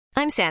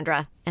I'm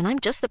Sandra, and I'm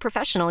just the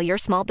professional your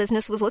small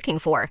business was looking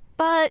for.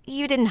 But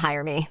you didn't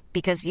hire me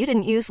because you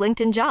didn't use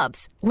LinkedIn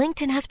Jobs.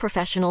 LinkedIn has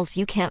professionals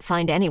you can't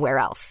find anywhere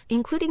else,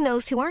 including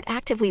those who aren't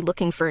actively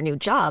looking for a new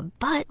job,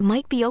 but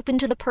might be open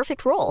to the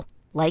perfect role,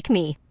 like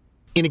me.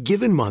 In a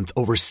given month,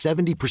 over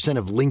 70%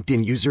 of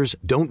LinkedIn users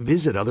don't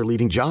visit other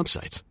leading job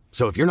sites.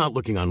 So if you're not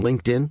looking on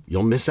LinkedIn,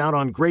 you'll miss out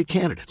on great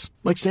candidates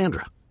like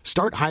Sandra.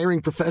 Start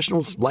hiring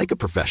professionals like a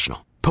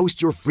professional.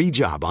 Post your free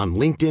job on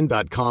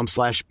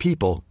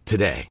linkedin.com/people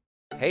today.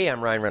 Hey,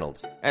 I'm Ryan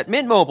Reynolds. At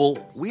Mint Mobile,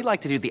 we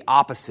like to do the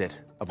opposite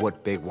of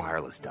what Big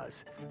Wireless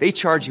does. They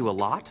charge you a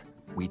lot,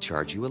 we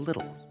charge you a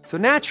little. So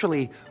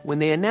naturally, when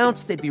they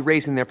announced they'd be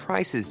raising their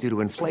prices due to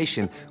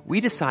inflation,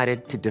 we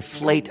decided to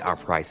deflate our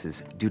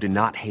prices due to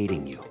not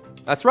hating you.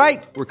 That's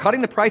right. We're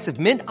cutting the price of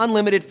Mint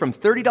Unlimited from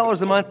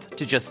 $30 a month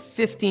to just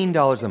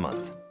 $15 a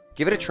month.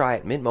 Give it a try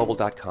at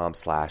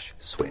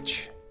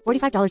mintmobile.com/switch.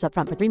 $45 up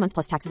front for 3 months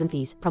plus taxes and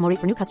fees. Promo rate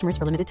for new customers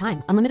for limited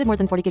time. Unlimited more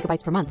than 40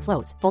 gigabytes per month.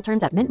 Slows full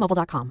terms at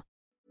mintmobile.com.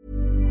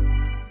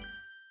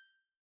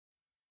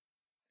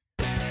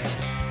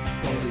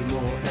 Bobby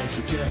Moore and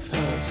Sir Geoff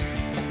Hurst,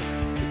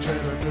 the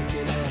Trevor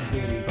Brooking and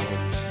Billy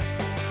Bonds,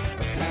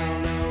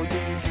 Paolo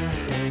Di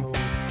Canio,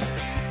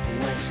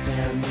 West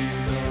Ham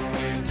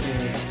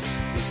United.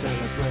 We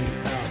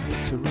celebrate our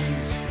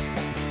victories,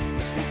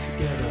 we stick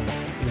together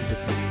in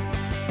defeat.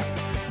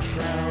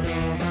 Proud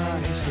of our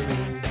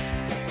history,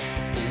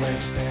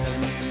 West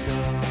Ham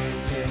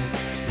United,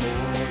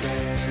 more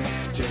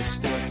than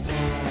just a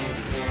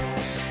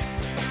podcast.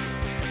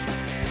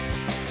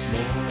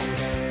 More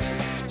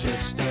than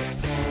just a podcast.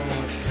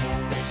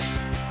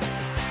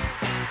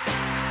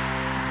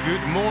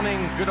 Good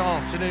morning, good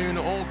afternoon,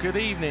 or good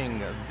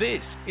evening.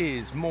 This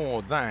is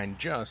More Than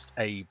Just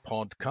a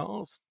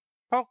Podcast.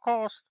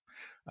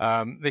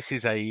 This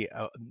is a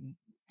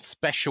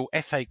special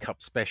FA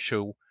Cup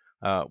special.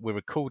 We're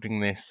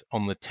recording this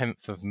on the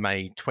 10th of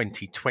May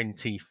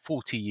 2020,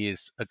 40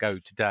 years ago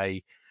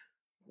today.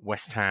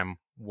 West Ham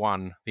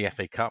won the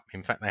FA Cup.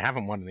 In fact, they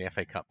haven't won the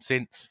FA Cup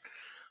since.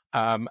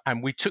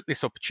 And we took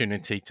this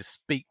opportunity to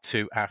speak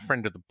to our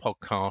friend of the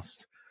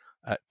podcast,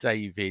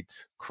 David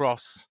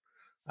Cross,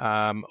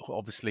 who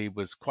obviously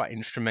was quite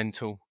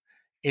instrumental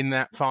in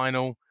that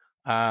final.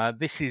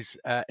 This is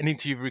an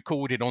interview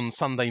recorded on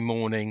Sunday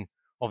morning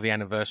of the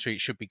anniversary.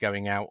 It should be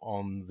going out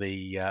on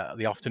the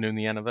afternoon of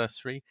the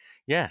anniversary.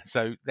 Yeah,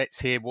 so let's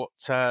hear what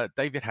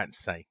David had to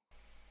say.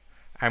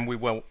 And we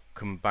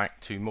welcome back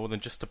to More Than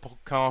Just a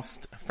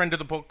Podcast, a friend of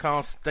the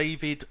podcast,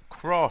 David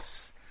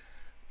Cross.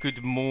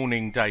 Good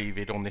morning,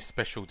 David, on this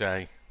special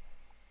day.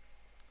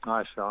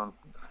 Hi, Sean.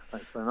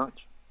 Thanks very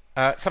much.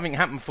 Something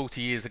happened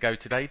 40 years ago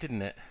today,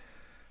 didn't it?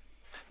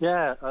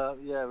 Yeah. I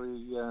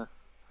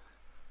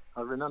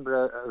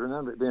remember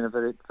it being a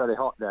very, very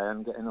hot day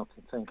and getting up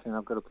and thinking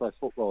I've got to play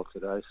football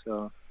today.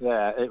 So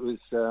yeah, it was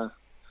an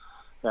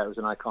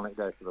iconic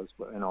day for us.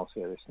 But in all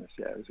seriousness,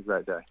 yeah, it was a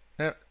great day.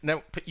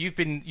 Now,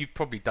 you've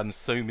probably done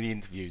so many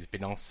interviews,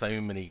 been asked so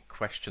many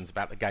questions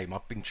about the game.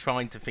 I've been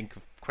trying to think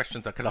of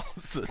questions I could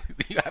answer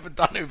that you haven't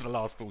done over the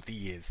last 40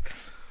 years.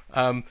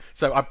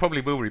 So I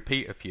probably will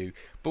repeat a few.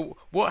 But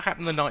what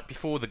happened the night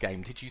before the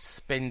game? Did you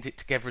spend it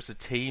together as a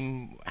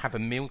team? Have a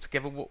meal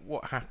together?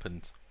 What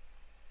happened?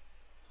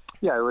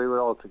 Yeah, we were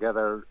all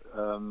together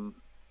in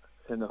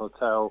the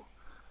hotel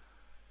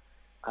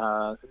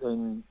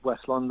in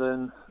West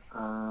London.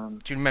 Do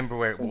you remember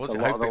where it was?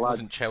 I hope it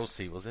wasn't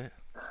Chelsea, was it?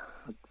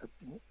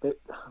 I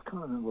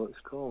can't remember what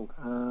it's called.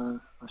 I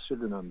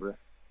should remember it,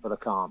 but I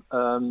can't.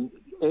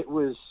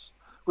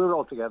 We were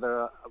all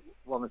together.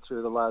 One or two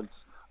of the lads,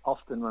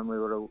 often when we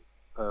were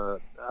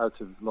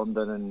out of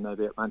London and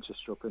maybe at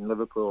Manchester, up in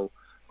Liverpool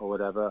or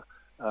whatever,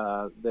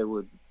 they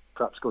would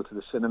perhaps go to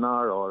the cinema,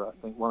 or I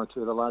think one or two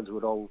of the lads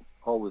would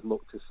always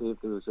look to see if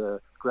there was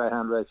a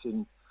greyhound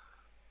racing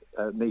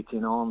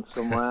meeting on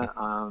somewhere.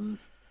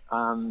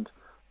 And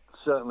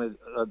certainly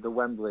at the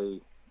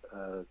Wembley,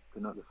 the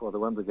night before the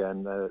Wembley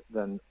game,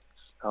 then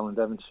Alan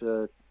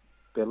Devonshire,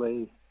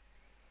 Billy,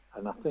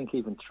 and I think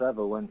even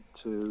Trevor went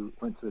to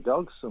the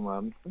Dogs somewhere.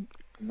 I'm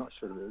not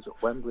sure if it was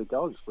at Wembley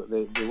Dogs, but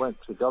they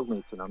went to a dog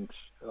meeting, I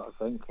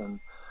think, and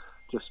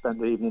just spent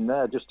the evening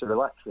there just to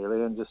relax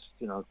really, and just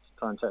try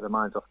and take their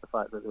minds off the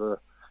fact that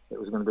it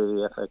was going to be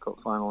the FA Cup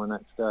final the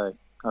next day.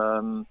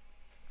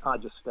 I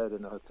just stayed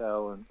in the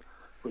hotel,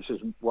 which is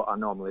what I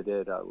normally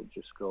did. I would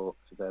just go up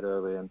to bed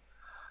early and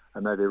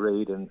maybe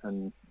read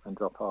and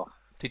drop off.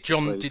 Did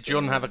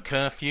John have a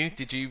curfew?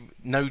 Did you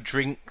no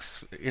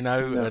drinks,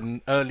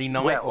 an early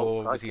night,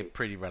 or was he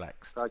pretty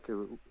relaxed?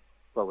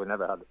 Well, he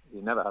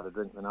never had a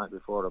drink the night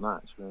before a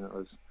match. I mean, it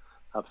was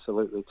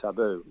absolutely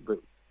taboo. But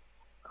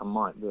I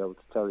might be able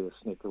to tell you a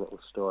sneaky little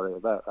story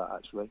about that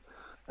actually.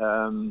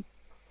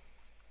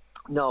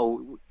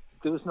 No,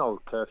 there was no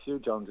curfew.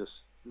 John just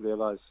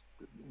realised,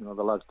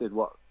 the lads did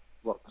what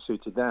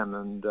suited them,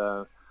 and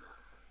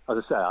as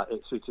I say,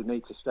 it suited me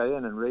to stay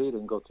in and read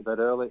and go to bed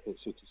early. It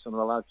suited some of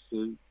the lads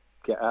to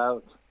get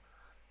out,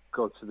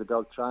 go to the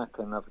dog track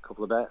and have a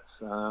couple of bets,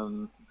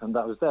 and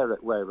that was their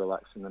way of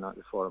relaxing the night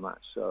before a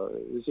match. So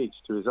it was each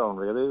to his own,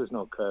 really. There was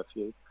no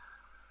curfew.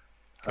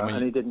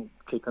 And he didn't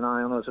keep an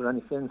eye on us or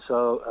anything.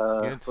 So,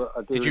 but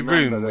I do did you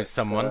room with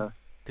someone?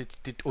 Did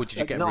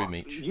you get a room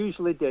each?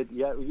 Usually did,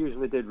 yeah. We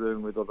usually did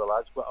room with other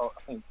lads, but I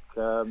think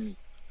for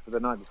the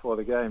night before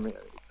the game,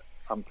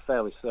 I'm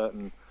fairly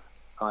certain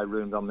I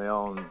roomed on my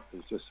own. It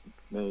was just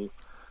me.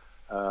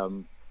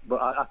 But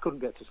I couldn't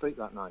get to sleep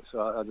that night,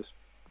 so I just,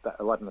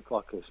 about 11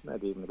 o'clock-ish,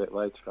 maybe even a bit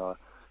later, I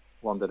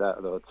wandered out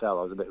of the hotel.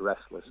 I was a bit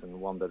restless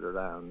and wandered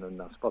around, and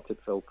I spotted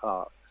Phil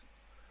Parkes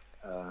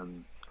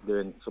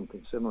doing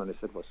something similar, and he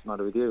said, "What's the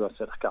matter with you?" I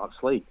said, "I can't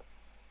sleep."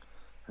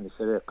 And he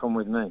said, "Here, come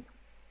with me."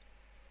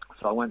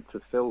 So I went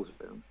to Phil's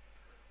room,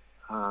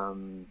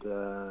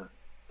 and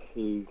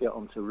he got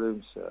onto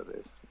room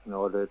service and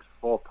ordered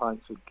 4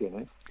 pints of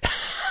Guinness,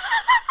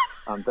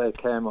 and they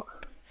came up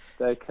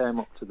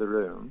to the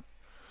room.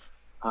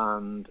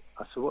 And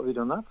I said, "What have you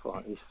done that for?"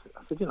 I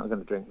said, "You're not going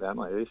to drink them,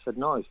 are you?" He said,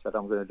 "No." He said,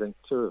 "I'm going to drink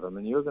 2 of them,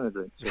 and you're going to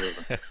drink 2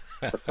 of them."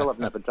 So Phil, I've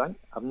never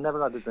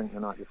had a drink the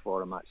night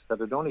before a match. He said,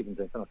 "I don't even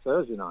drink on a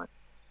Thursday night."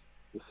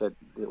 He said,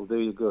 "It'll do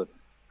you good."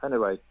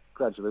 Anyway,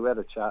 gradually we had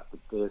a chat.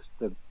 The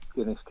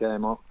Guinness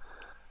came up,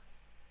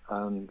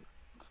 and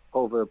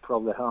over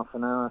probably half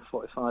an hour,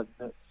 45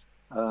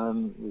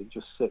 minutes, we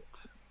just sipped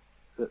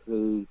at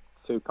the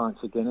 2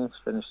 pints of Guinness,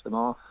 finished them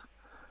off.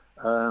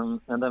 And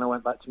then I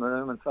went back to my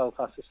room and fell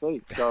fast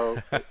asleep. So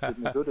it did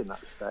me good in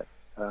that respect.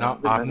 No,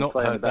 I've not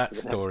heard that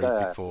story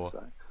before.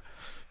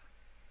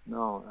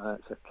 No,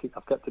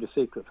 I've kept it a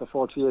secret for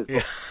 40 years.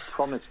 But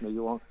promise me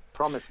you won't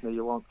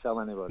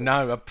tell anybody.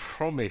 No, I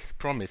promise.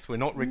 We're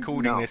not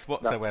recording this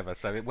whatsoever,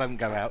 so it won't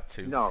go out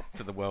to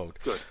the world.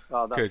 Good.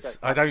 Oh, good.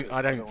 I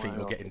don't think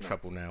you'll get in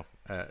trouble now,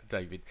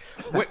 David.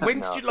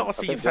 When did you last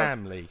see your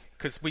family?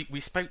 Because we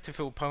spoke to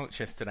Phil Parkes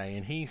yesterday,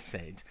 and he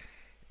said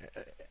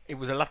it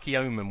was a lucky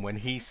omen when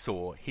he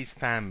saw his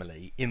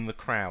family in the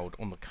crowd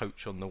on the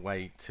coach on the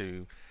way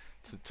to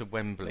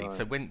Wembley. Right.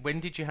 So when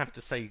did you have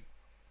to say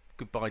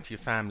goodbye to your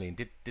family, and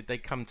did they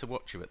come to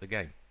watch you at the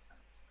game?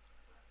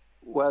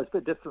 Well, it's a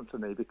bit different for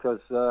me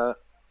because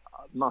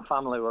my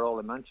family were all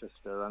in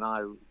Manchester and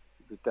I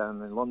was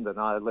down in London.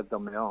 I lived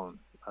on my own,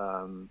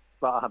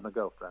 but I had my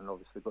girlfriend,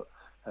 obviously. But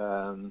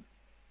I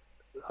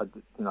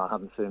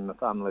hadn't seen my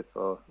family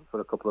for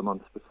a couple of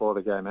months before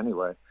the game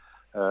anyway.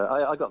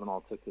 I got them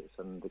all tickets,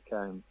 and they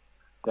came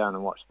down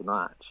and watched the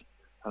match.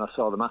 And I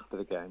saw them after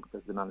the game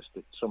because they managed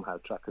to somehow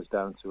track us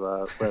down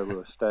to where we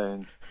were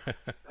staying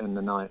in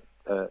the night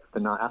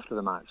after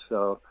the match.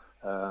 So,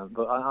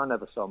 but I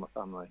never saw my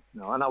family.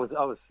 No, and I was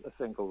a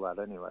single lad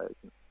anyway.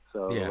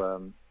 So,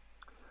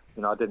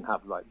 I didn't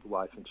have like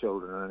wife and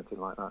children or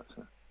anything like that.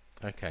 So.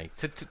 Okay,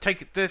 to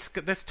take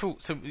let's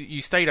talk. So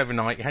you stayed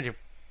overnight. You had your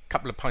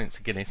couple of pints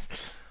of Guinness.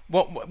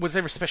 What was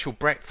there a special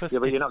breakfast? Yeah,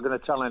 but you're not going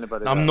to tell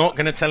anybody. I'm not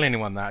going to tell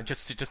anyone that.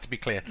 Just to be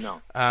clear.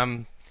 No.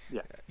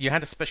 Yeah. You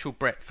had a special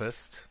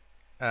breakfast.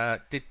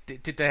 Did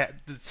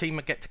the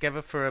team get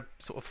together for a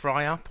sort of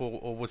fry up,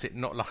 or was it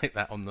not like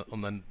that on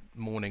the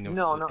morning of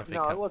No, FA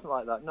Cup? It wasn't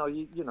like that. No,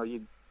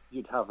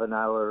 you'd have an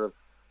hour of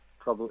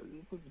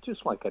probably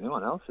just like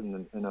anyone else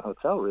in a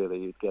hotel.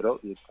 Really, you'd get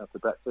up, you'd have the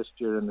breakfast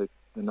during the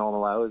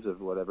normal hours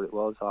of whatever it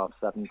was,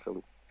 7:30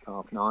 till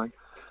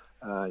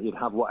 9:30. You'd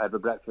have whatever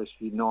breakfast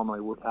you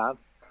normally would have,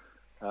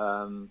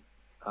 and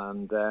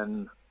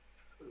then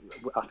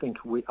I think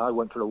I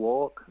went for a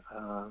walk.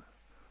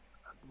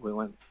 We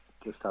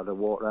had a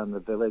walk around the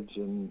village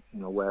and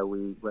where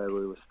we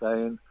were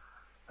staying.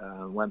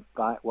 Went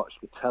back,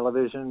 watched the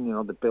television.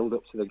 The build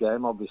up to the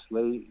game.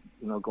 Obviously,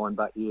 going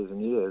back years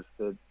and years,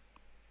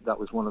 that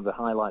was one of the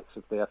highlights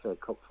of the FA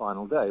Cup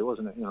final day,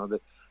 wasn't it?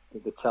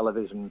 The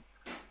television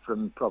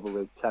from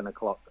probably 10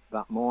 o'clock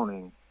that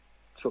morning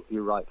took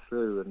you right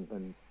through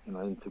and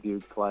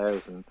interviewed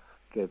players and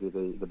gave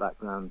you the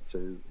background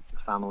to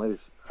families.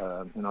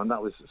 And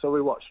that was so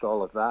we watched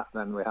all of that.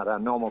 Then we had our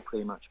normal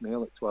pre-match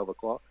meal at 12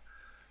 o'clock,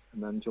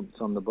 and then jumped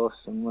on the bus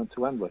and went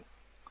to Wembley.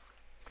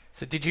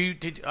 So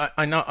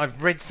I know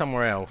I've read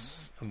somewhere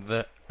else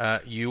that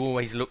you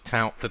always looked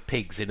out for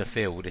pigs in a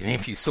field, and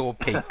if you saw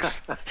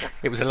pigs,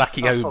 it was a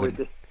lucky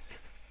omen.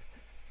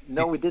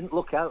 We didn't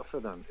look out for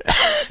them.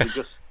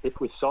 If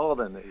we saw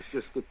them, it was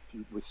just if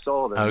we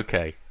saw them.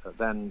 Okay.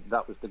 Then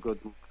that was the good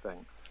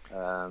thing.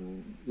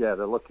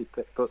 The lucky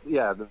pig. But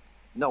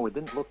no, we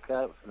didn't look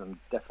out for them.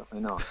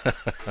 Definitely not.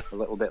 A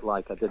little bit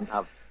like I didn't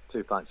have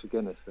 2 pints of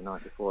Guinness the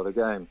night before the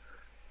game.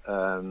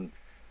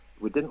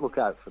 We didn't look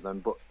out for them,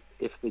 but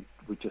if we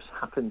just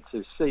happened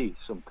to see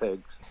some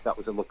pigs, that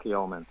was a lucky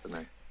omen for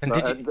me. And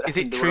is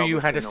it true you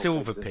had a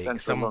silver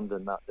pig?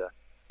 London that day.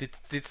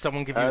 Did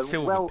someone give you a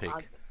silver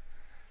pig?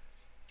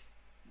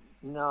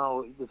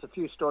 No, there's a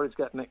few stories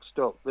get mixed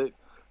up. The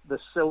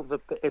silver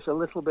pig, it's a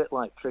little bit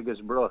like Trigger's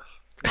brush,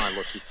 my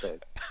lucky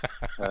pig.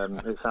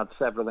 It's had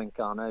several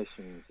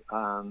incarnations.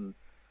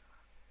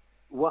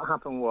 What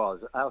happened was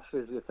our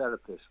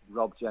physiotherapist,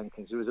 Rob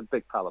Jenkins, who was a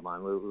big pal of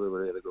mine, we were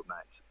really good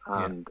mates,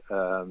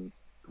 and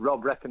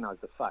Rob recognised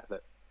the fact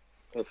that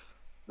if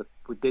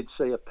we did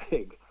see a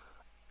pig,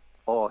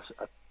 or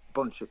a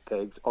bunch of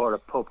pigs, or a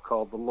pub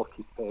called the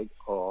Lucky Pig,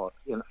 or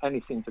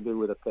anything to do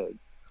with a pig.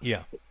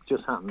 Yeah. It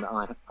just happened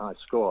that I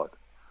scored.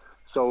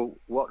 So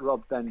what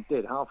Rob then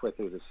did halfway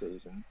through the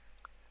season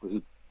was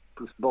he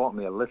just bought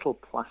me a little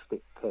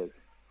plastic pig,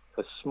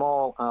 as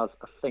small as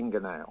a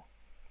fingernail,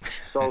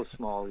 so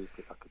small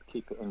I could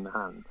keep it in the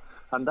hand.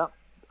 And that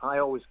I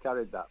always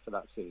carried that for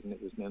that season.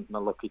 It was my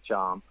lucky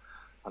charm,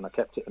 and I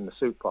kept it in the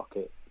suit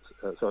pocket.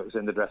 So it was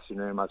in the dressing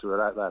room as we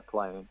were out there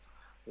playing.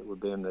 It would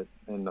be in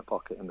the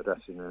pocket in the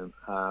dressing room.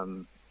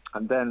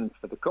 And then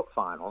for the cup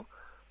final,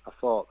 I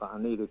thought that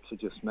I needed to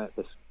just make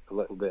this a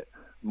little bit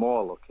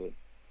more lucky.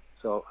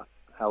 So I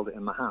held it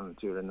in my hand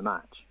during the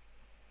match.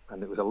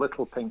 And it was a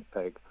little pink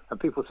pig. And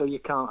people say you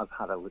can't have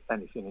had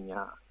anything in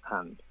your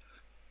hand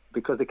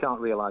because they can't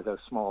realise how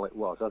small it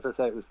was. As I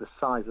say, it was the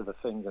size of a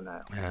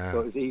fingernail. So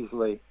it was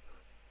easily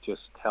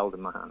just held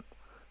in my hand.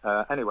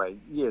 Anyway,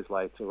 years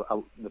later,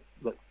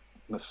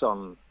 my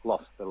son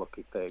lost the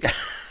lucky pig.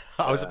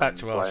 I was about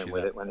to ask you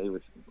with that. It when he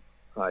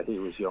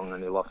was young,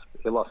 and he lost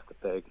the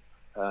pig.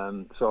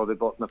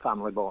 So my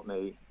family bought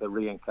me the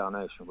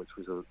reincarnation, which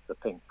was the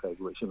pink pig,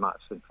 which you might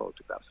have seen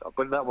photographs of.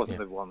 But that wasn't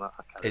the one that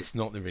I carried. It's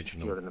not the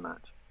original During the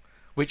match.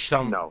 Which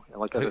son? No.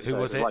 Like who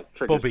was it? Like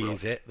Bobby,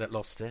 is it, that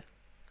lost it?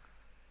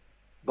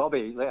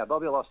 Bobby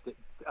lost it.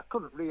 I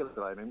couldn't really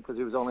blame him because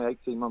he was only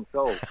 18 months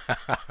old.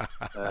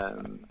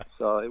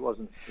 So it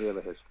wasn't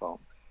really his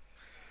fault.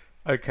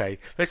 Okay,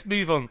 let's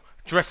move on.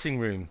 Dressing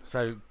room.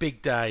 So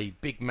big day,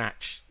 big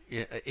match.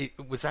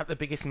 Was that the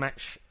biggest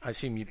match I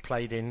assume you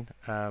played in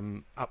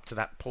up to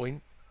that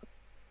point?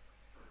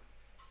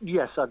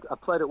 Yes, I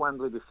played at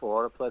Wembley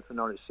before. I played for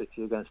Norwich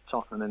City against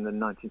Tottenham in the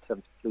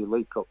 1973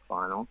 League Cup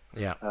final.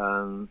 Yeah.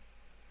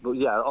 But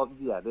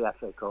the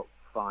FA Cup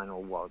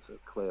final was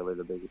clearly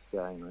the biggest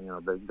game.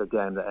 The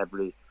game that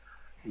every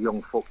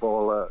young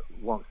footballer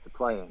wants to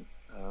play in.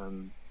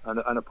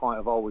 And a point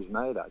I've always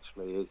made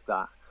actually is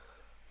that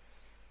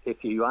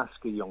if you ask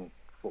a young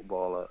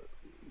footballer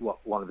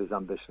what one of his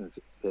ambitions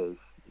is,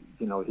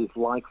 he's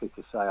likely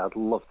to say, I'd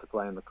love to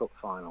play in the cup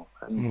final.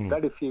 And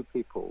very few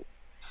people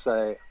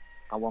say,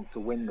 I want to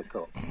win the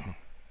cup.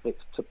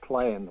 It's to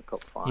play in the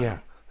cup final. Yeah.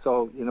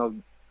 So,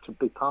 to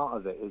be part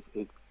of it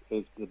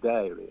is the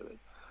day, really.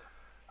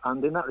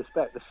 And in that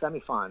respect, the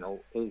semi-final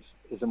is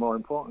a more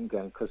important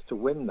game, because to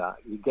win that,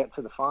 you get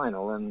to the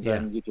final and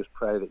then you just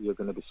pray that you're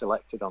going to be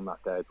selected on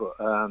that day. But,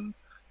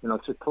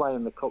 to play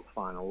in the cup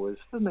final was,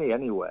 for me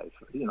anyway,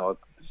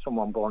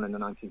 someone born in the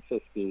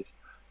 1950s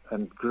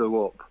and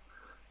grew up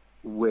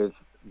with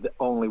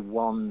only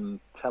one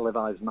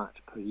televised match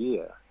per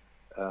year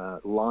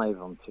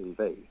live on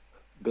TV,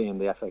 being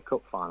the FA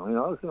Cup final. That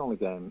was the only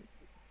game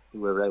we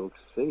were able to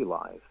see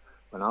live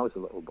when I was a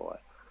little boy.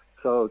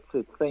 So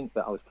to think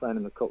that I was playing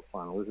in the cup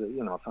final was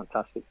a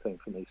fantastic thing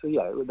for me. So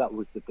that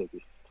was the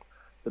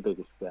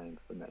biggest game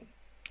for me.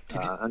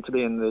 And to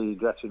be in the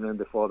dressing room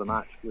before the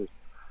match was,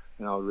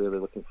 really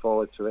looking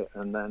forward to it.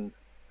 And then,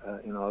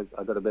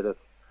 I got a bit of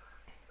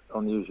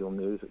unusual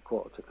news at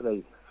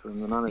 2:45 from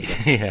the manager.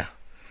 Yeah.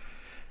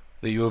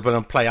 That you were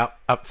going to play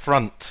up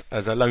front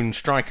as a lone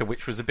striker,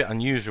 which was a bit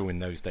unusual in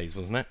those days,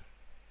 wasn't it?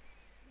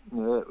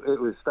 Yeah, it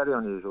was very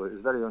unusual. It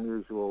was very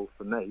unusual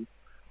for me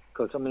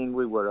because,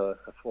 we were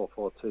a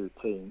 4-4-2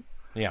 team.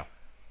 Yeah.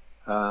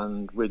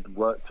 And we'd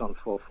worked on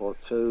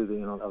 4-4-2.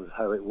 That was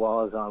how it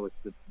was. I was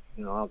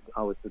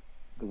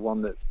the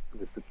one that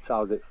was the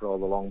target for all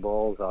the long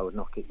balls. I would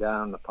knock it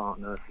down. The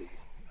partner, who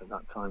at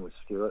that time was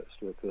Stuart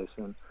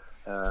Pearson,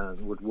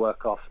 would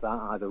work off that,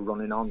 either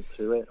running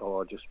onto it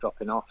or just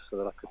dropping off so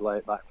that I could lay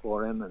it back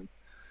for him. And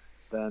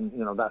then,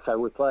 that's how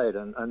we played.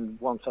 And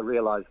once I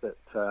realised that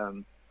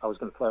I was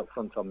going to play up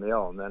front on my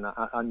own, then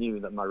I knew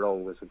that my role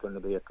was going to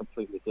be a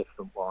completely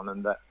different one,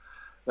 and that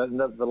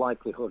the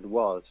likelihood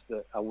was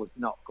that I was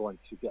not going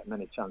to get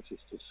many chances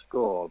to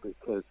score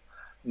because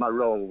my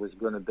role was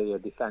going to be a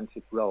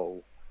defensive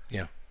role.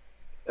 Yeah.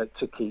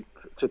 To keep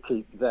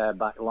their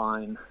back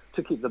line,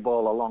 to keep the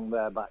ball along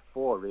their back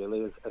four,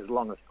 really, as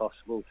long as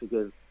possible, to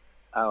give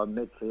our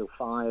midfield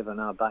five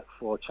and our back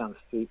four chance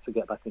to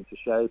get back into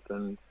shape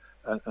and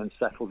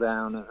settle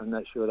down and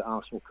make sure that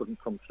Arsenal couldn't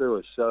come through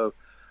us. So,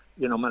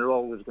 my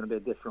role was going to be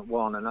a different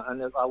one, and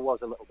I was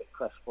a little bit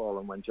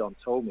crestfallen when John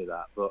told me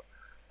that. But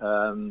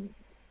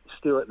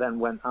Stuart then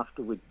went,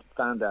 after we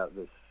found out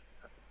this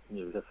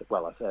news.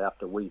 I say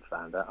after we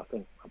found out.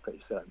 I'm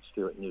pretty certain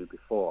Stuart knew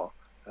before.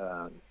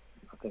 I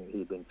think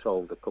he'd been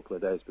told a couple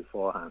of days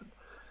beforehand.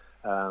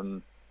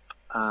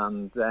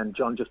 And then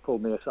John just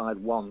pulled me aside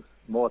one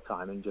more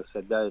time and just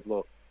said, Dave,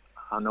 look,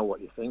 I know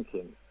what you're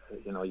thinking.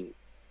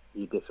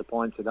 You're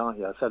disappointed, aren't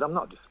you? I said, I'm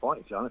not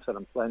disappointed, John. I said,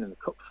 I'm playing in the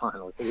cup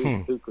final.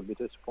 Who could be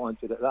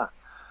disappointed at that?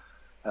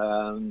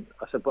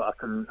 I said, but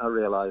I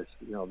realise,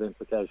 the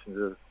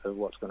implications of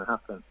what's going to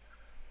happen.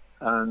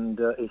 And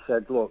he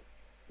said, look,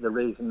 the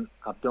reason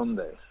I've done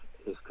this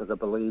is because I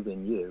believe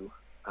in you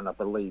and I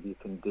believe you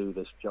can do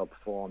this job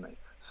for me.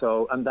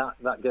 So, and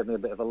that gave me a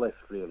bit of a lift,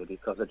 really,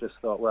 because I just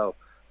thought, well,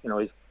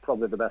 he's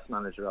probably the best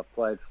manager I've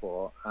played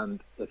for, and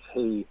if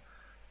he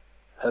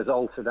has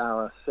altered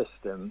our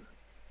system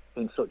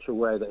in such a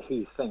way that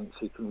he thinks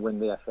he can win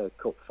the FA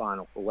Cup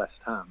final for West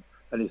Ham,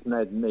 and he's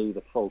made me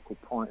the focal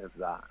point of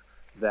that,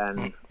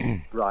 then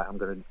right, I'm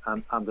going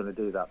to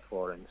do that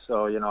for him.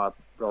 So I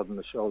broadened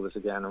the shoulders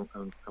again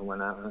and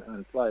went out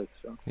and played.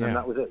 So and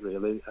that was it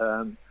really.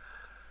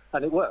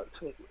 And it worked.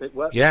 It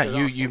worked. Yeah,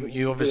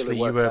 you obviously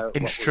really you were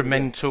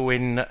instrumental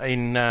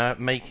in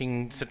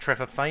making Sir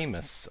Trevor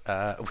famous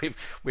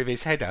with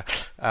his header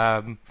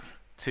in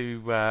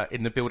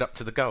the build up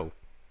to the goal.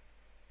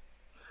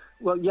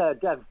 Well, yeah,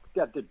 Dev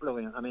did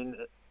brilliant. I mean,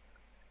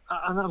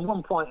 and at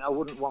one point I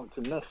wouldn't want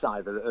to miss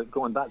either.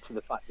 Going back to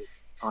the fact that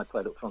I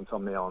played up front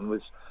on my own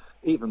was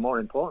even more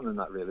important than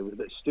that. Really, was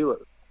that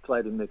Stuart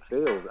played in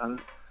midfield,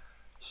 and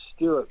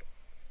Stuart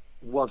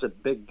was a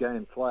big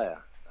game player.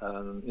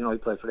 He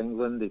played for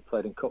England. He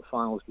played in cup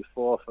finals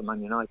before for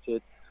Man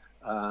United.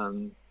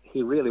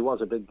 He really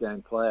was a big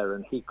game player,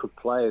 and he could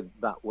play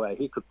that way.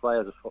 He could play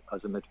as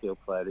a midfield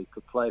player. He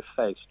could play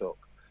faced up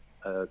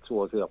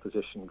towards the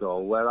opposition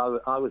goal, where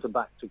I was a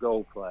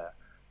back-to-goal player,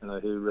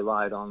 who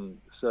relied on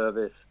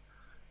service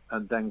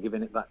and then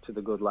giving it back to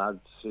the good lads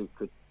who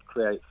could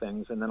create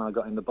things, and then I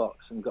got in the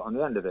box and got on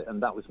the end of it,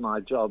 and that was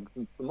my job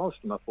for most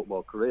of my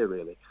football career,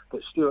 really.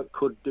 But Stuart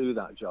could do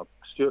that job.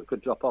 Stuart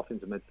could drop off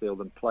into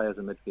midfield and play as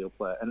a midfield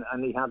player,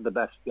 and he had the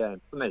best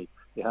game. For me,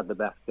 he had the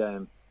best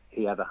game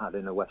he ever had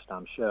in a West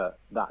Ham shirt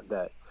that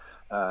day.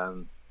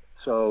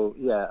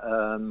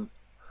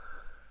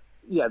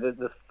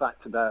 The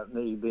fact about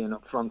me being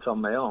up front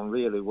on my own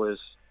really was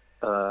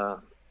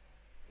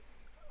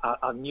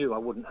I knew I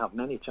wouldn't have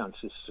many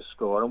chances to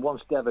score, and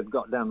once Dev had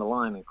got down the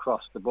line and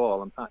crossed the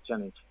ball and Pat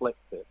Jennings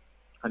flicked it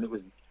and it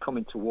was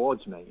coming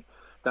towards me,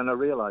 then I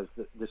realised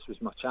that this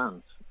was my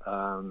chance,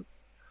 and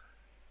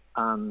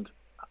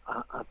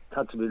I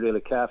had to be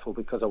really careful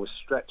because I was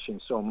stretching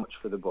so much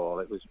for the ball.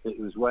 It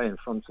was way in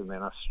front of me,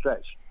 and I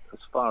stretched as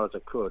far as I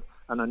could,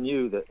 and I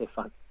knew that if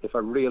I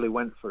really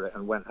went for it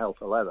and went hell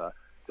for leather,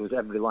 there was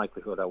every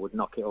likelihood I would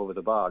knock it over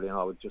the bar.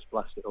 I would just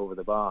blast it over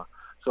the bar.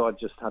 So I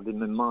just had in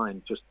my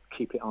mind, just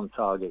keep it on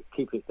target,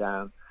 keep it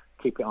down,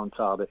 keep it on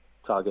target,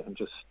 and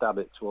just stab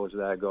it towards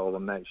their goal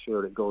and make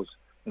sure it goes,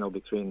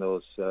 between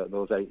those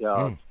 8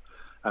 yards.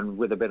 And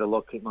with a bit of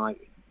luck, it might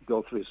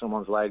go through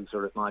someone's legs,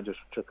 or it might just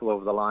trickle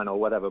over the line or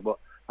whatever. But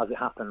as it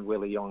happened,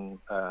 Willie Young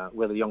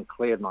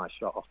cleared my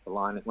shot off the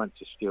line. It went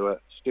to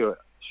Stuart. Stuart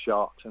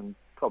shot and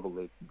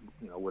probably,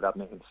 would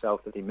admit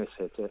himself that he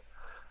mishit it.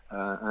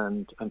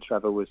 And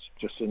Trevor was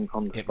just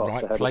on the spot.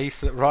 Right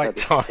place at right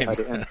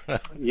time.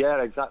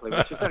 Yeah, exactly.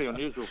 Which is very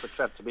unusual for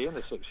Trev to be in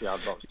the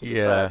 6-yard box.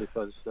 Yeah.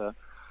 Because,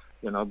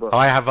 But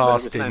I have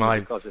asked him.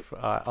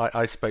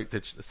 I spoke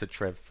to Sir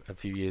Trev a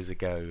few years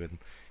ago,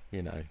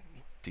 and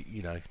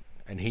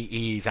and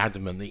he's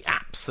adamant that he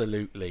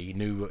absolutely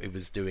knew what he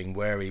was doing,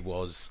 where he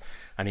was,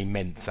 and he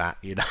meant that.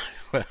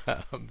 I've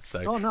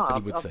no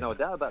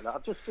doubt about that.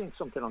 I've just seen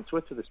something on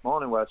Twitter this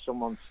morning where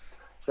someone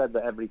said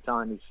that every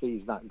time he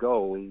sees that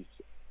goal, he's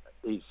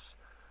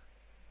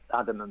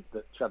adamant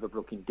that Trevor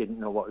Brooking didn't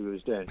know what he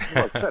was doing.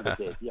 Well, Trevor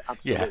did. Yeah,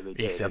 absolutely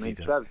did. I mean,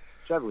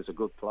 Trevor was a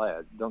good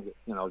player.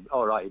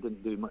 All right, he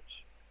didn't do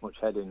much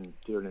heading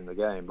during the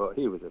game, but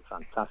he was a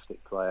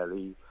fantastic player.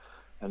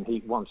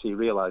 Once he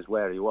realised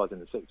where he was in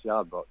the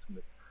 6-yard box,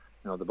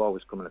 and the ball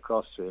was coming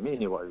across to him, he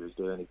knew what he was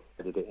doing. He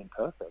headed it in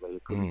perfectly. He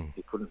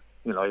couldn't.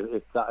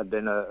 If that had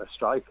been a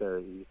striker,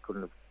 he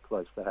couldn't have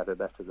placed the header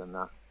better than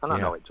that. And I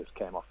know it just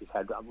came off his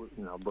head,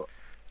 but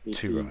he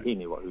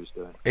knew what he was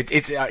doing.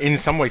 It's in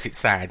some ways it's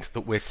sad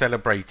that we're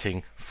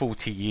celebrating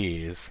 40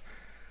 years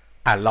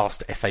our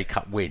last FA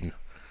Cup win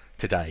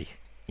today.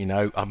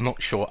 I'm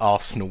not sure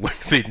Arsenal would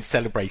have been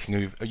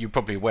celebrating. You're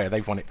probably aware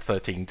they've won it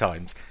 13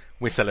 times.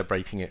 We're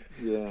celebrating it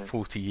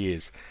 40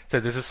 years. So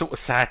there's a sort of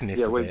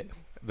sadness of it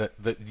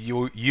that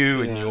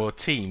you and your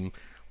team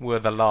were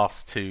the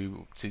last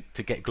to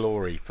get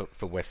glory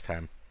for West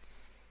Ham.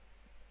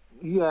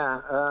 Yeah,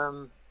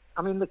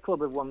 I mean, the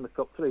club have won the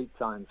cup 3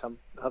 times,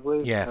 have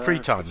we? Yeah, 3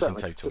 times in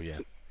total,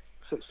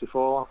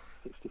 64,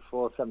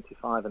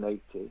 75 and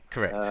 80.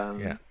 Correct,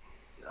 yeah.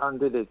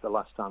 And it is the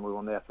last time we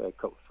won the FA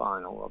Cup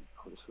final,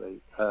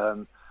 obviously.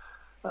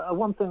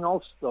 One thing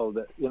also, though,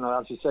 that,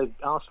 as you say,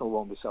 Arsenal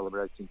won't be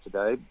celebrating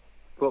today,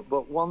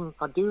 but one,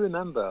 I do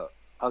remember,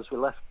 as we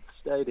left the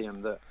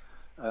stadium, that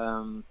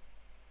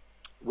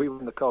we were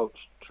in the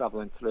coach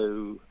travelling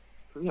through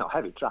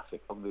heavy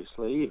traffic,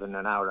 obviously. Even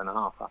an hour and a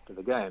half after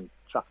the game,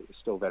 traffic was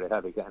still very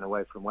heavy getting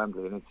away from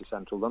Wembley and into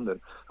central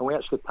London. And we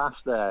actually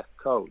passed their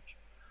coach,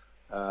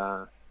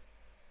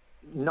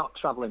 not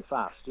travelling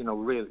fast,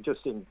 really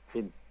just in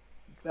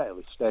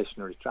fairly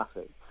stationary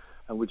traffic.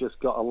 And we just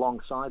got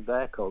alongside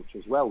their coach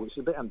as well, which is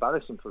a bit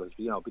embarrassing for us,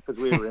 because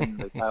we were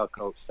in our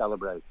coach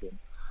celebrating.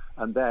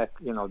 And they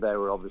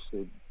were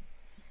obviously,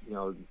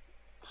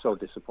 so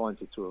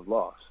disappointed to have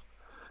lost.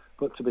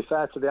 But to be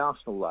fair to the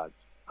Arsenal lads,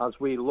 as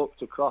we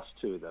looked across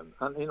to them,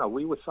 and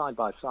we were side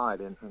by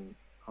side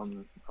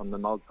on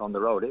the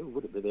road.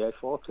 Would it be the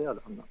A40?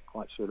 I'm not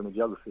quite sure of the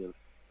geography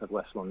of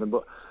West London,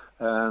 but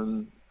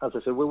as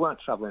I said, we weren't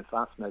travelling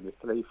fast, maybe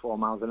 3-4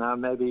 miles an hour,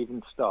 maybe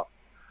even stop.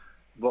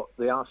 But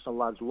the Arsenal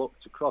lads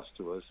looked across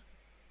to us,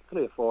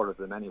 3 or 4 of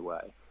them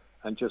anyway,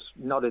 and just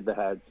nodded their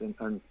heads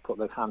and put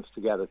their hands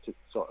together to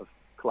sort of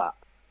clap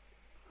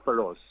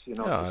for us,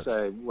 to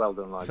say, well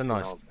done, lads,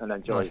 and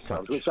enjoy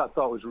yourselves, which I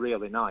thought was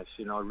really nice,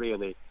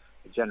 really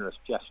a generous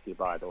gesture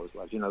by those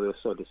lads. They were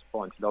so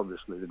disappointed,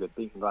 obviously, they'd been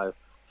beaten by a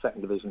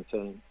second division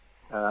team.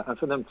 And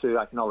for them to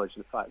acknowledge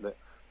the fact that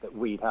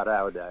we'd had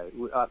our day,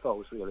 I thought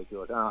was really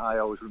good. I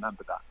always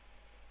remember that.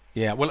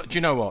 Yeah, well, do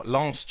you know what?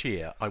 Last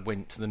year I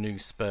went to the new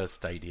Spurs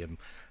Stadium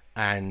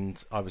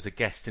and I was a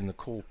guest in the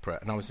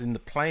corporate and I was in the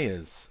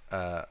players'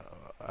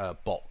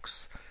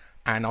 box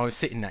and I was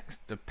sitting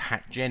next to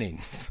Pat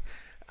Jennings.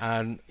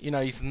 And,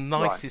 he's the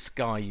nicest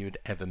guy you'd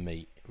ever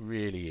meet.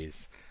 Really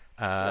is.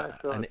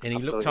 And he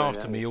looked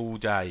after me all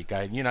day,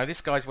 going,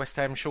 this guy's West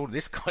Ham shoulder,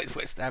 this guy's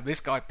West Ham, this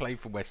guy played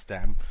for West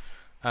Ham.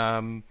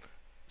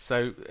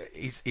 So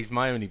he's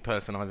my only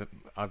person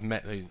I've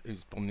met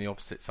who's on the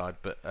opposite side.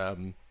 But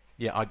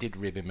I did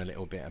rib him a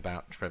little bit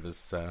about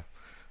Trevor's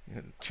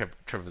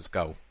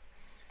goal.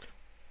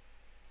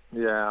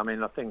 Yeah, I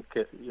mean, I think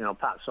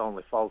Pat's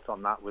only fault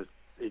on that was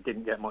he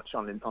didn't get much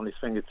on his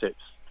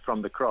fingertips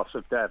from the cross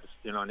of Devs,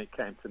 and it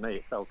came to me,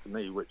 it fell to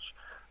me, which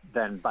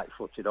then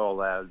back-footed all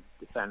their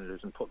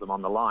defenders and put them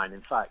on the line.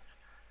 In fact,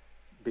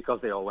 because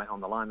they all went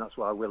on the line, that's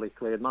why Willie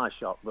cleared my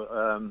shot. But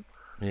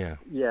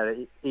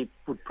he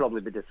would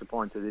probably be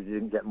disappointed if he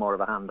didn't get more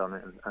of a hand on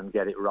it and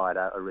get it right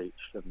out of reach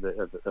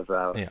of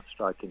our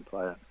striking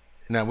player.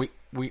 Now we've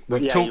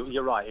talked.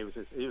 You're right. He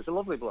was a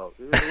lovely bloke.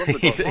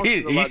 He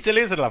still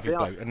is a lovely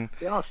bloke. And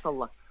the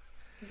Arsenal,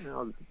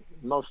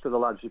 most of the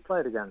lads you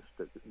played against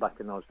back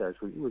in those days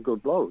were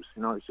good blokes.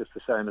 It's just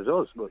the same as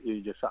us, but you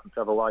just happened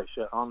to have a white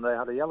shirt on. They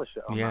had a yellow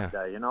shirt on that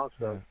day.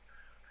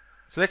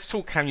 So let's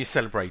talk how you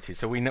celebrated.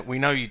 So we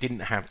know you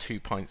didn't have 2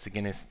 pints of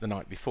Guinness the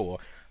night before.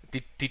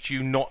 Did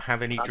you not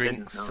have any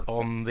drinks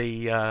on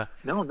the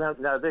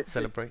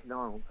celebrate?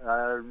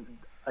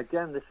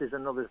 Again, this is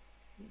another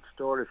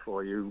story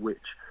for you,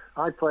 which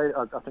I played.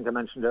 I think I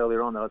mentioned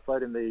earlier on that I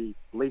played in the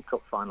League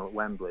Cup final at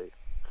Wembley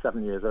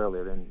 7 years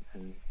earlier in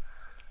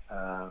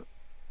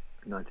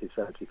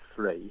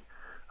 1973,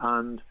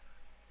 and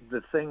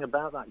the thing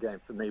about that game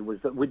for me was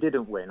that we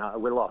didn't win.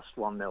 We lost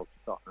 1-0 to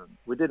Tottenham.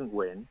 We didn't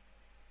win.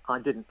 I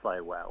didn't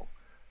play well.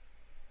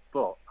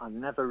 But I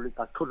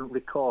couldn't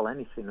recall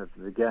anything of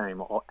the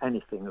game or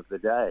anything of the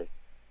day.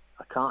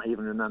 I can't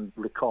even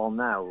recall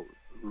now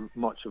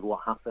much of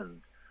what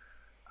happened.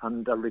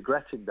 And I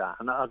regretted that.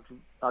 And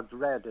I'd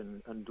read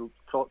and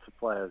talked to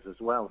players as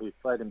well who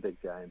played in big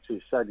games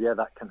who said, yeah,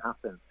 that can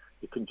happen.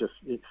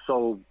 It's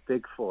so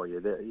big for you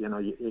that,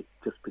 it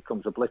just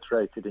becomes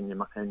obliterated in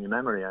your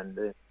memory and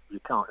you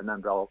can't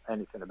remember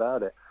anything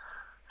about it.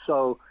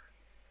 So,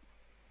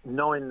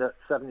 knowing that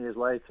 7 years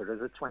later,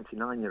 as a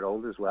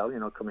 29-year-old as well,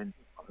 coming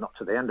not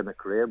to the end of my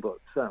career, but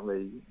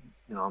certainly,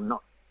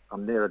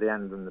 I'm nearer the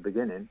end than the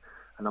beginning,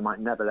 and I might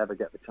never ever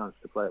get the chance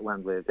to play at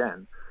Wembley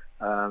again.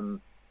 And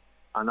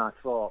I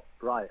thought,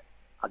 right,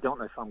 I don't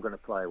know if I'm going to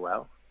play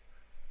well.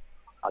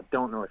 I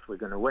don't know if we're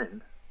going to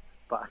win,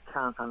 but I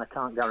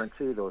can't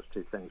guarantee those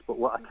two things. But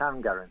what I can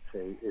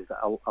guarantee is that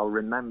I'll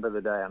remember the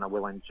day and I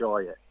will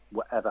enjoy it,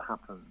 whatever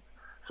happens.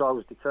 So I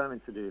was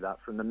determined to do that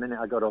from the minute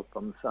I got up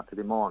on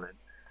Saturday morning.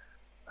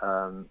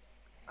 And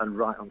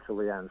right until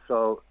the end.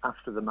 So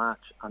after the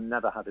match, I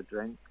never had a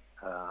drink.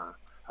 I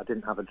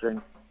didn't have a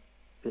drink.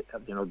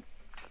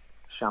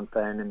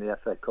 Champagne in the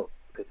FA Cup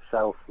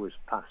itself was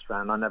passed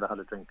round. I never had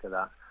a drink of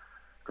that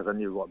because I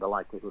knew what the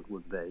likelihood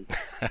would be.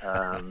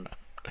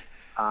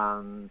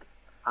 And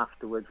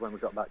afterwards, when we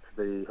got back to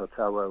the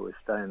hotel where we were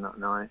staying that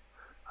night,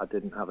 I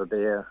didn't have a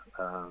beer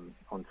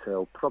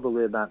until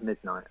probably about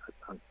midnight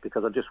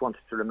because I just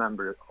wanted to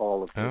remember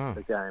all of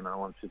the game. I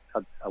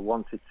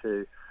wanted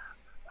to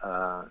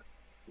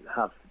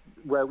have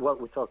what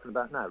we're talking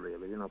about now,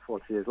 really.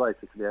 40 years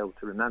later, to be able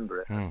to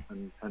remember it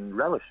and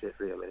relish it,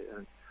 really.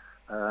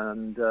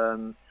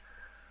 And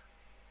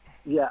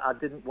I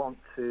didn't want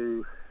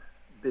to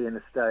be in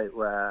a state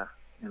where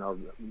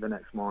the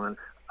next morning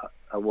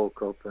I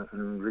woke up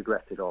and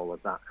regretted all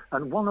of that.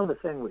 And one other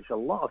thing which a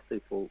lot of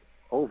people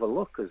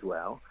overlook as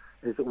well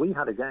is that we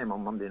had a game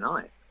on Monday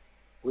night.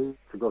 We had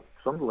to go to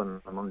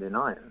Sunderland on Monday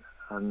night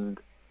and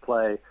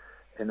play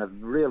in a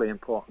really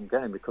important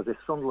game because if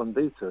Sunderland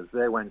beat us,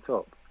 they went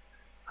up.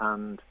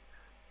 And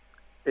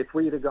if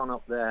we'd have gone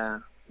up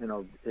there,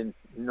 in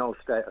no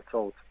state at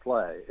all to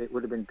play, it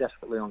would have been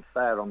desperately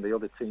unfair on the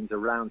other teams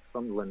around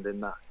Sunderland in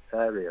that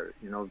area,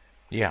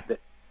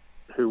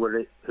 who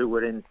had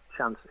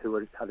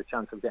a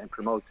chance of getting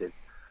promoted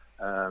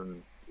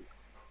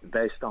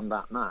based on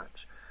that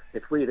match.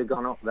 If we'd have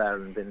gone up there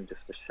and been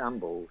just a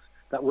shambles,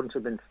 that wouldn't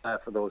have been fair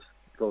for those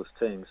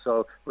teams.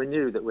 So we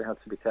knew that we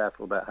had to be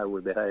careful about how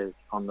we behaved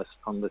on the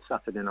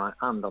Saturday night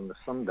and on the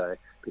Sunday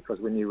because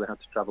we knew we had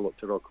to travel up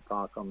to Roker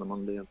Park on the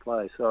Monday and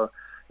play. So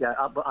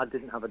but I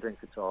didn't have a drink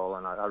at all,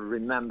 and I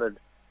remembered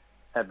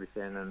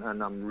everything,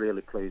 and I'm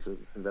really pleased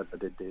that I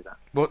did do that.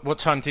 What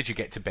time did you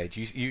get to bed?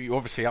 You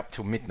obviously up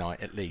till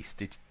midnight at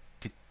least.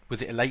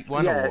 Was it a late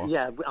one? Yeah, or?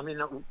 yeah. I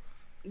mean,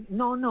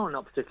 no,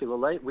 not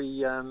particularly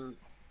late.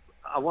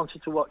 I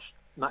wanted to watch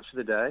Match of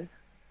the Day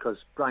because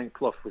Brian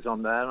Clough was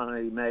on there,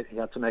 and he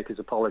had to make his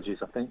apologies,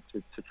 I think,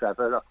 to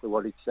Trevor after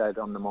what he'd said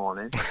on the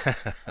morning.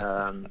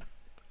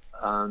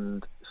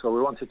 And so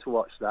we wanted to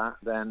watch that.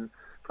 Then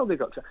probably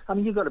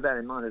you've got to bear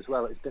in mind as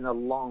well, it's been a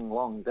long,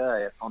 long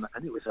day, and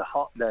it was a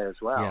hot day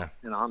as well.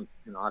 Yeah.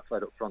 I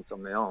played up front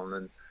on my own,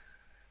 and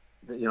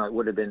it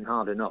would have been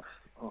hard enough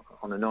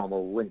on a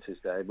normal winter's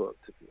day, but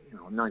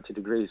 90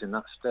 degrees in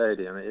that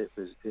stadium, it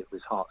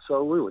was hot.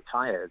 So we were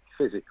tired,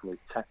 physically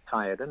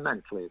tired, and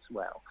mentally as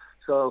well.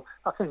 So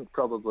I think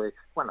probably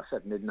when I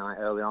said midnight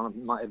early on, it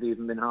might have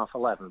even been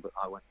 11:30, but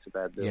I went to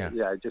bed.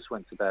 I just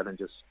went to bed and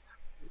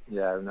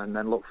and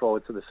then look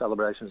forward to the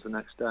celebrations the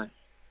next day.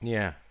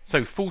 Yeah.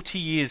 So 40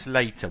 years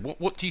later,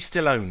 what do you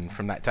still own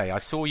from that day? I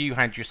saw you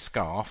had your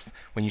scarf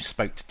when you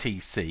spoke to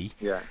TC.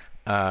 Yeah.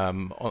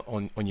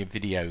 On your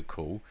video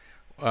call.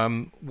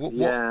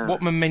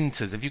 What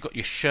mementos have you got?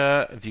 Your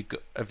shirt?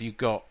 Have you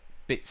got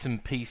bits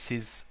and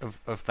pieces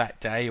of that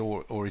day,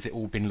 or has it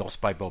all been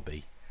lost by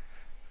Bobby?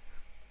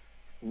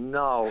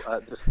 No,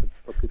 just the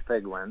lucky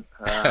pig went.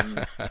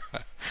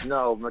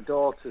 No, my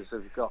daughters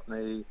have got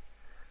me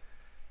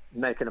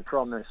making a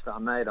promise that I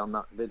made on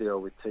that video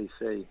with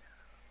TC.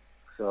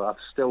 So I've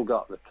still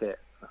got the kit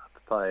that I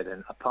played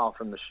in. Apart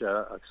from the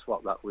shirt, I've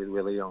swapped that with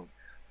Willie Young.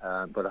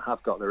 But I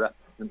have got we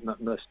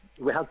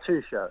had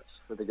two shirts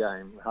for the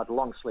game. We had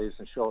long sleeves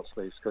and short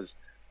sleeves because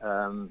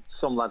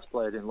some lads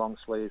played in long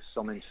sleeves,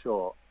 some in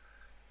short.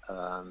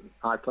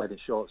 I played in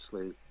short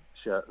sleeve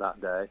shirt that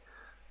day,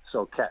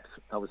 so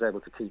I was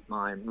able to keep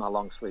my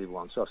long sleeve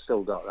one. So I've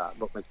still got that.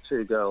 But my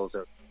two girls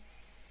are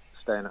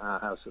staying at our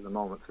house at the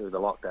moment through the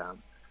lockdown,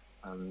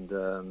 and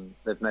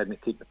they've made me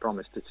keep the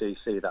promise to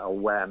TC that I'll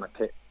wear my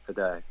kit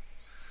today.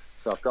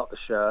 So I've got the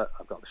shirt,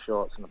 I've got the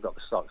shorts, and I've got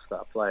the socks that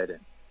I played in.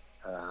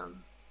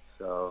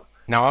 So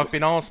now I've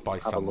been asked by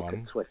someone. Have a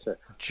look at Twitter.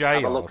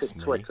 Jay have a look asked at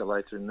me. Twitter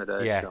later in the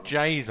day. Yeah, so.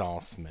 Jay's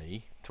asked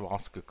me to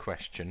ask a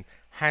question.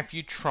 Have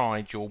you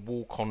tried your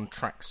walk-on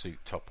tracksuit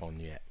top on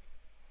yet?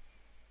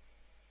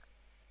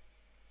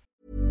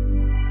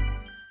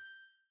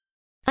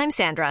 I'm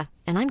Sandra,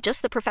 and I'm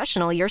just the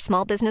professional your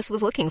small business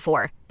was looking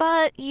for.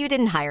 But you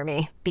didn't hire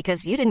me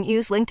because you didn't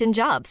use LinkedIn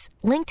Jobs.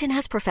 LinkedIn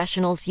has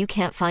professionals you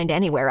can't find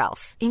anywhere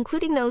else,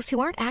 including those who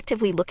aren't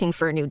actively looking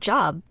for a new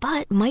job,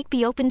 but might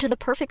be open to the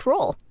perfect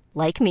role,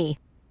 like me.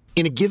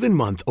 In a given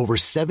month, over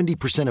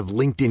 70% of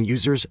LinkedIn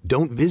users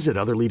don't visit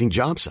other leading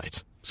job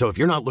sites. So if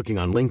you're not looking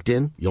on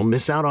LinkedIn, you'll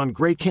miss out on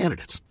great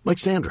candidates like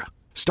Sandra.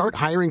 Start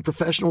hiring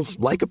professionals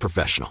like a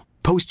professional.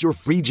 Post your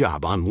free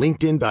job on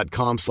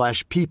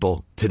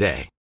linkedin.com/people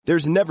today.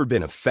 There's never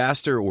been a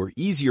faster or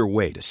easier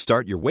way to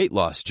start your weight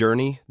loss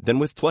journey than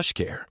with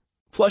PlushCare.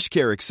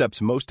 PlushCare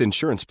accepts most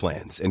insurance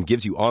plans and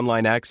gives you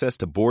online access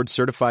to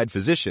board-certified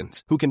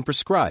physicians who can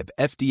prescribe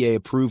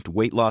FDA-approved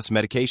weight loss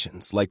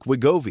medications like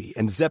Wegovy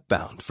and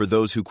Zepbound for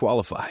those who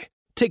qualify.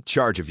 Take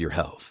charge of your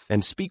health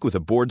and speak with a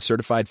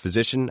board-certified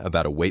physician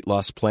about a weight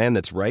loss plan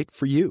that's right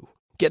for you.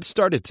 Get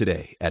started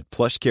today at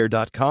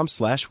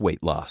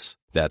plushcare.com/weight loss.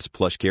 That's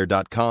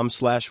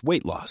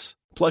plushcare.com/weight loss.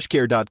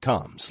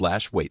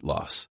 plushcare.com/weight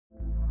loss.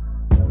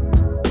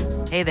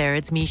 Hey there,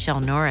 it's Michelle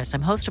Norris.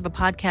 I'm host of a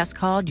podcast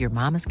called Your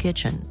Mama's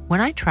Kitchen.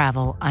 When I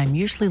travel, I'm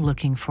usually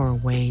looking for a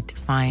way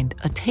to find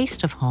a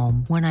taste of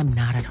home when I'm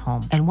not at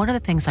home. And one of the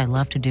things I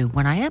love to do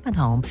when I am at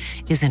home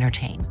is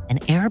entertain.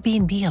 And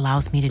Airbnb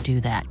allows me to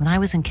do that. When I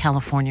was in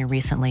California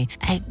recently,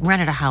 I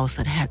rented a house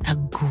that had a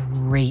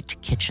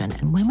great kitchen.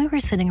 And when we were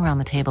sitting around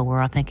the table,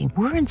 we're all thinking,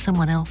 we're in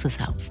someone else's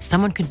house.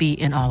 Someone could be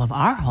in all of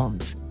our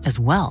homes as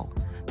well.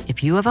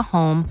 If you have a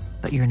home,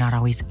 but you're not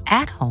always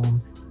at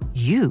home,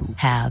 you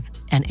have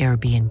an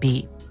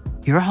Airbnb.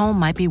 Your home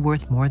might be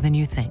worth more than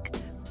you think.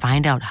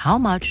 Find out how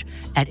much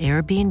at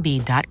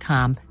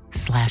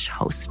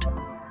airbnb.com/host.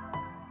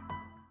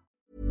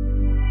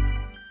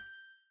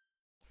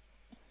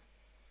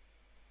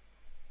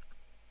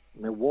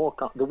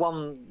 The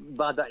one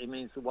by that he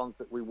means the ones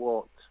that we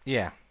walked.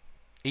 Yeah,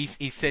 he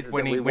said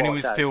when he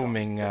was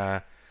filming,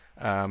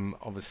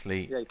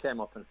 obviously. Yeah, he came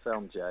up and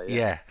filmed Jay.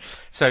 Yeah.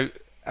 So.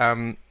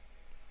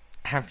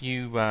 Have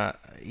you?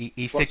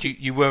 He said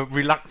you were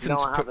reluctant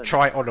to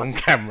try it on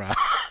camera.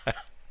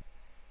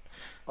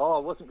 Oh, I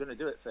wasn't going to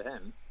do it for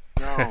him.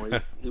 No,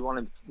 he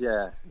wanted.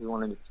 Yeah, he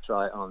wanted me to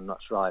try it on.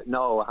 That's right.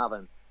 No, I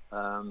haven't.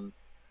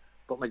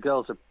 But my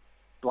girls are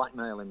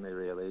blackmailing me.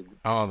 Really.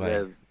 Are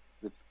they?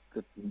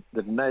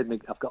 They've made me.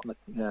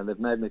 They've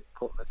made me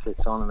put the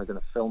kit on, and they're going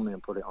to film me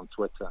and put it on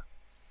Twitter.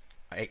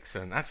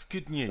 Excellent. That's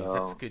good news.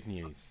 That's good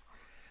news.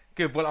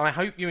 Good. Well, I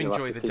hope you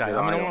enjoy the day.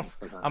 I'm going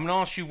to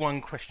ask you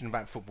one question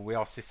about football. We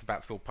asked this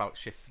about Phil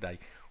Parkes yesterday.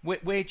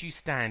 Where do you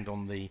stand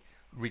on the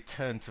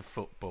return to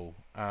football?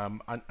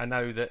 I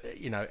know that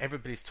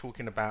everybody's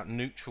talking about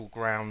neutral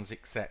grounds,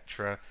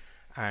 etc.,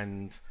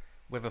 and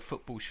whether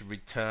football should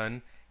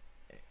return.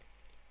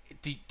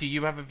 Do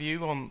you have a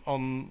view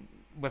on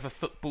whether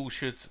football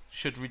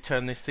should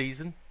return this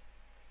season?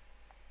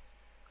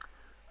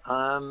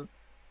 I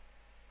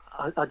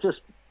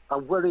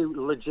worry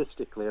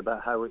logistically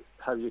about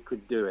how you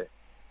could do it.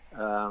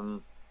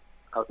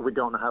 We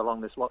don't know how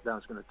long this lockdown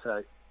is going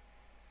to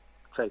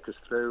take us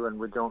through, and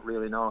we don't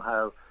really know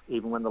how,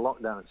 even when the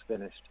lockdown is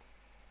finished,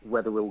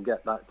 whether we'll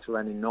get back to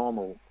any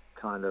normal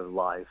kind of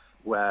life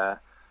where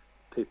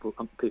people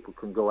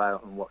can go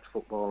out and watch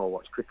football or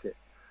watch cricket.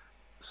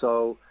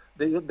 So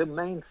the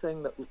main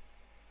thing that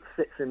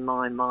sits in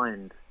my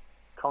mind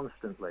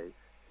constantly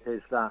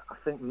is that I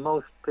think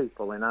most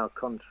people in our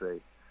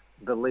country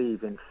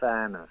believe in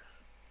fairness.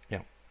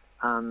 Yeah.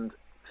 And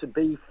to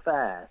be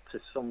fair to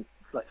some,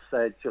 let's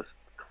say, just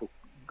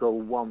go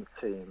one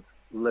team,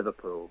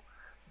 Liverpool,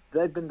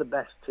 they've been the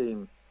best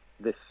team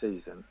this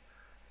season,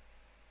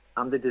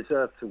 and they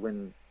deserve to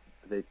win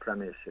the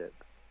Premiership.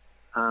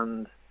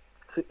 And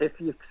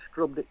if you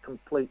scrubbed it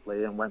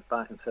completely and went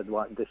back and said,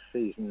 like, this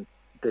season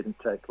didn't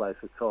take place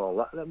at all,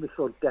 that would be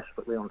so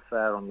desperately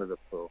unfair on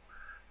Liverpool.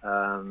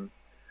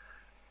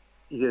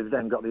 You've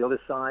then got the other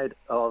side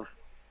of,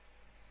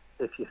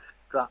 if you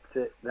scrapped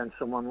it, then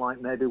someone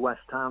like maybe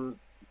West Ham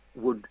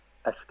would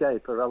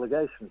escape a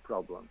relegation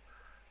problem.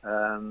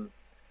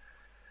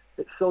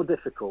 It's so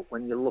difficult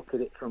when you look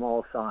at it from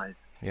all sides.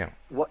 Yeah.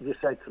 What do you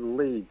say to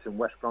Leeds and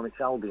West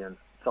Bromwich Albion,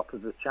 top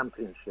of the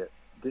Championship?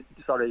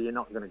 Sorry, you're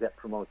not going to get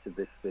promoted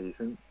this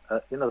season.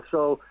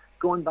 So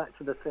going back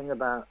to the thing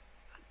about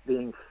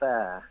being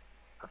fair,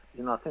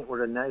 I think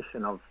we're a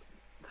nation of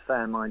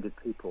fair-minded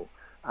people,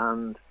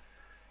 and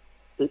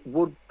it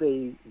would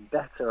be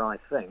better, I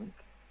think,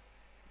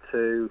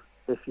 to,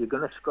 if you're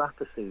going to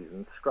scrap a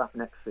season, scrap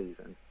next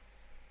season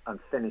and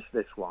finish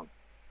this one,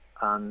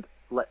 and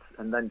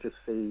then just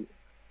see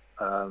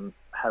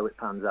how it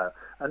pans out.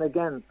 And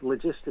again,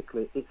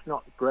 logistically, it's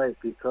not great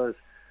because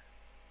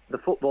the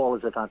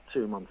footballers have had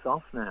 2 months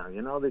off now.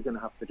 They're going to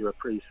have to do a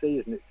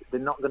pre-season. They're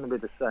not going to be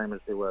the same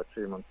as they were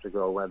 2 months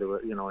ago, where they were,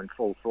 in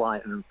full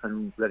flight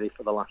and ready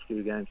for the last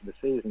few games of the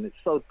season. It's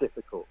so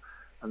difficult,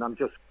 and I'm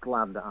just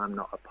glad that I'm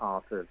not a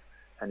part of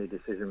any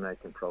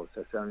decision-making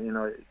process.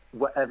 And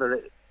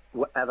whatever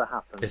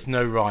happens, there's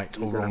no right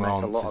or wrong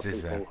answers,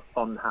 is there?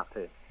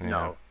 Unhappy. Yeah.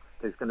 No,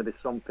 there's going to be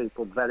some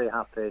people very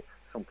happy,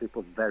 some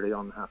people very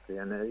unhappy,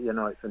 and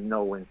it's a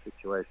no-win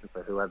situation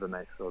for whoever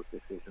makes those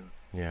decisions.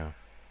 Yeah.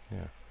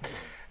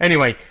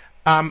 Anyway,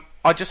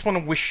 I just want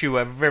to wish you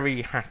a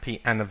very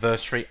happy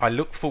anniversary. I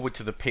look forward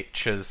to the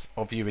pictures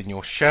of you in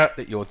your shirt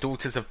that your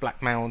daughters have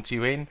blackmailed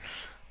you in.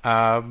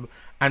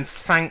 And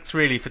thanks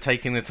really for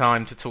taking the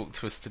time to talk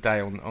to us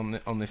today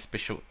on this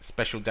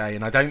special day.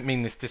 And I don't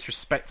mean this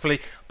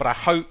disrespectfully, but I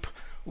hope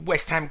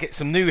West Ham get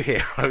some new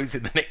heroes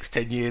in the next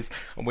 10 years,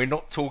 and we're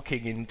not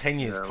talking in 10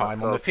 years'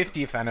 time on the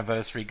 50th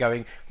anniversary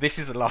going, this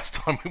is the last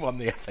time we won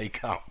the FA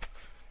Cup.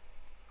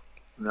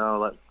 No,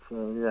 let's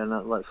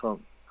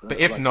hope. But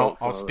if not,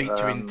 I'll speak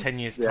to you in 10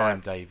 years'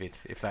 time, David,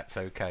 if that's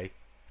okay.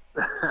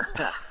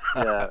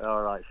 Yeah,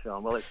 all right,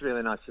 Sean. Well, it's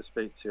really nice to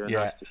speak to you and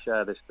nice to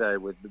share this day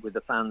with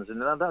the fans.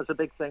 And that's a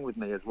big thing with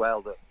me as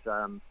well, that,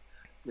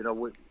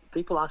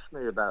 people ask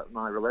me about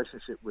my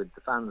relationship with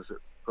the fans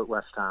at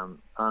West Ham,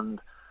 and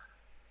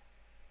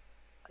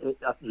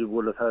you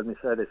would have heard me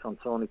say this on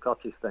Tony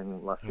Cotty's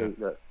thing last week,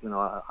 that,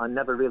 I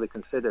never really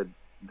considered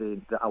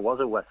that I was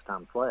a West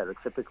Ham player, a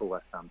typical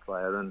West Ham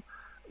player, and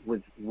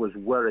was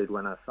worried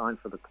when I signed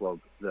for the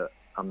club that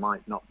I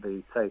might not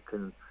be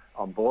taken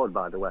on board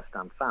by the West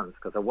Ham fans,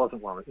 because I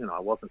wasn't one. I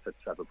wasn't at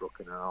Trevor Brook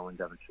in Arwen,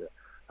 Devonshire,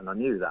 and I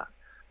knew that.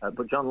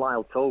 But John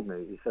Lyle told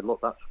me, he said,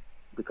 "Look, that's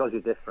because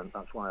you're different.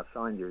 That's why I've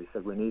signed you." He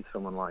said, "We need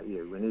someone like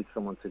you. We need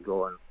someone to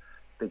go and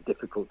be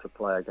difficult to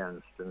play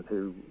against, and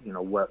who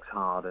works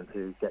hard and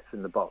who gets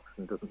in the box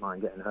and doesn't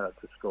mind getting hurt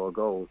to score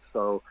goals."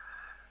 So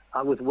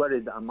I was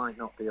worried that I might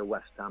not be a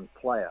West Ham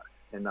player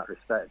in that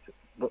respect.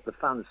 But the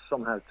fans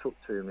somehow took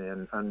to me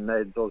and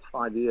made those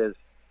 5 years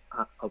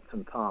at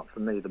Upton Park, for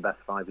me, the best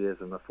 5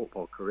 years of my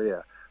football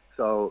career.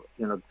 So,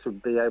 to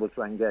be able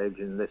to engage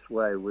in this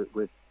way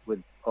with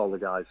all the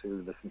guys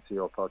who listen to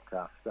your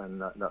podcast, then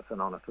that's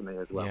an honour for me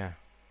as well. Yeah.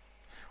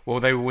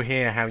 Well, they will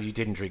hear how you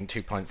didn't drink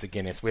 2 pints of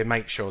Guinness. We'll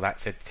make sure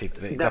that's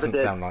edited. It doesn't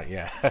sound like,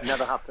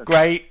 Never happened.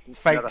 Great.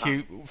 Thank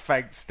you.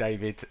 Thanks,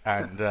 David.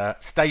 And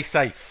stay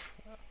safe.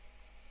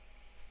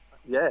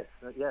 Yes,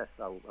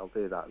 I'll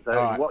do that. So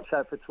right. Watch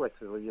out for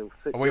Twitter. You'll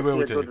see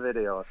a good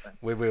video, I think.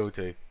 We will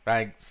do.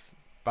 Thanks.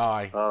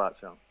 Bye. All right,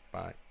 Sean.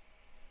 Bye.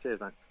 Cheers,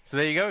 mate. So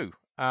there you go.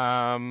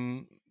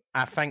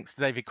 Our thanks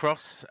to David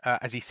Cross.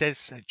 As he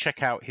says,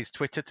 check out his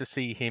Twitter to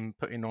see him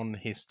putting on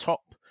his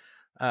top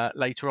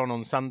later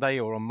on Sunday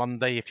or on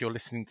Monday if you're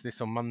listening to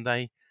this on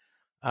Monday.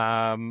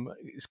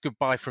 It's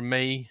goodbye from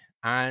me,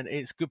 and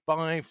it's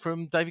goodbye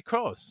from David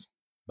Cross.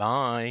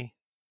 Bye.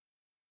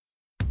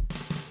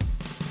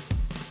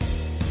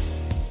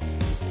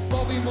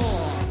 Bobby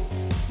Moore,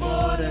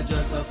 more than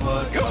just a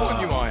podcast. Go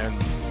on, you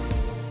Irons.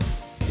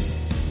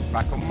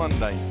 Back on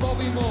Monday.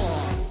 Bobby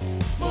Moore,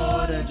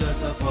 more than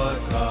just a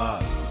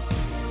podcast.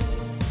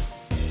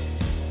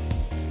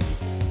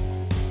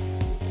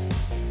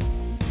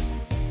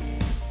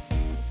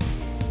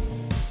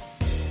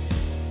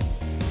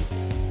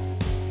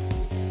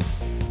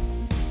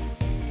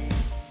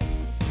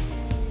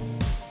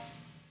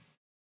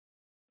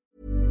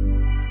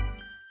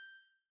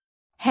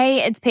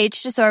 Hey, it's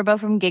Paige DeSorbo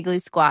from Giggly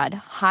Squad.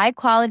 High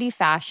quality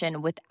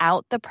fashion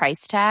without the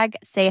price tag.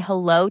 Say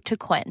hello to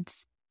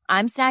Quince.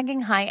 I'm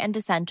snagging high-end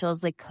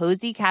essentials like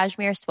cozy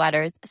cashmere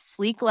sweaters,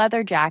 sleek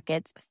leather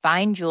jackets,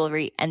 fine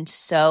jewelry, and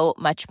so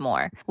much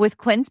more. With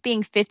Quince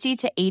being 50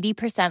 to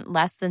 80%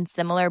 less than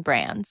similar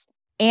brands.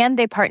 And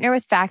they partner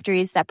with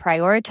factories that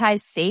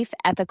prioritize safe,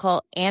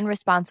 ethical, and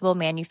responsible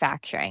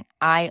manufacturing.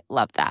 I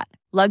love that.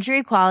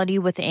 Luxury quality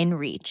within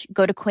reach.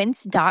 Go to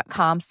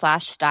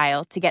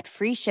quince.com/style to get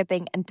free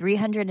shipping and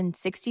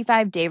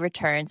 365-day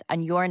returns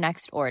on your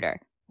next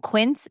order.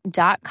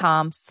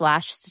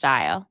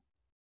 Quince.com/style.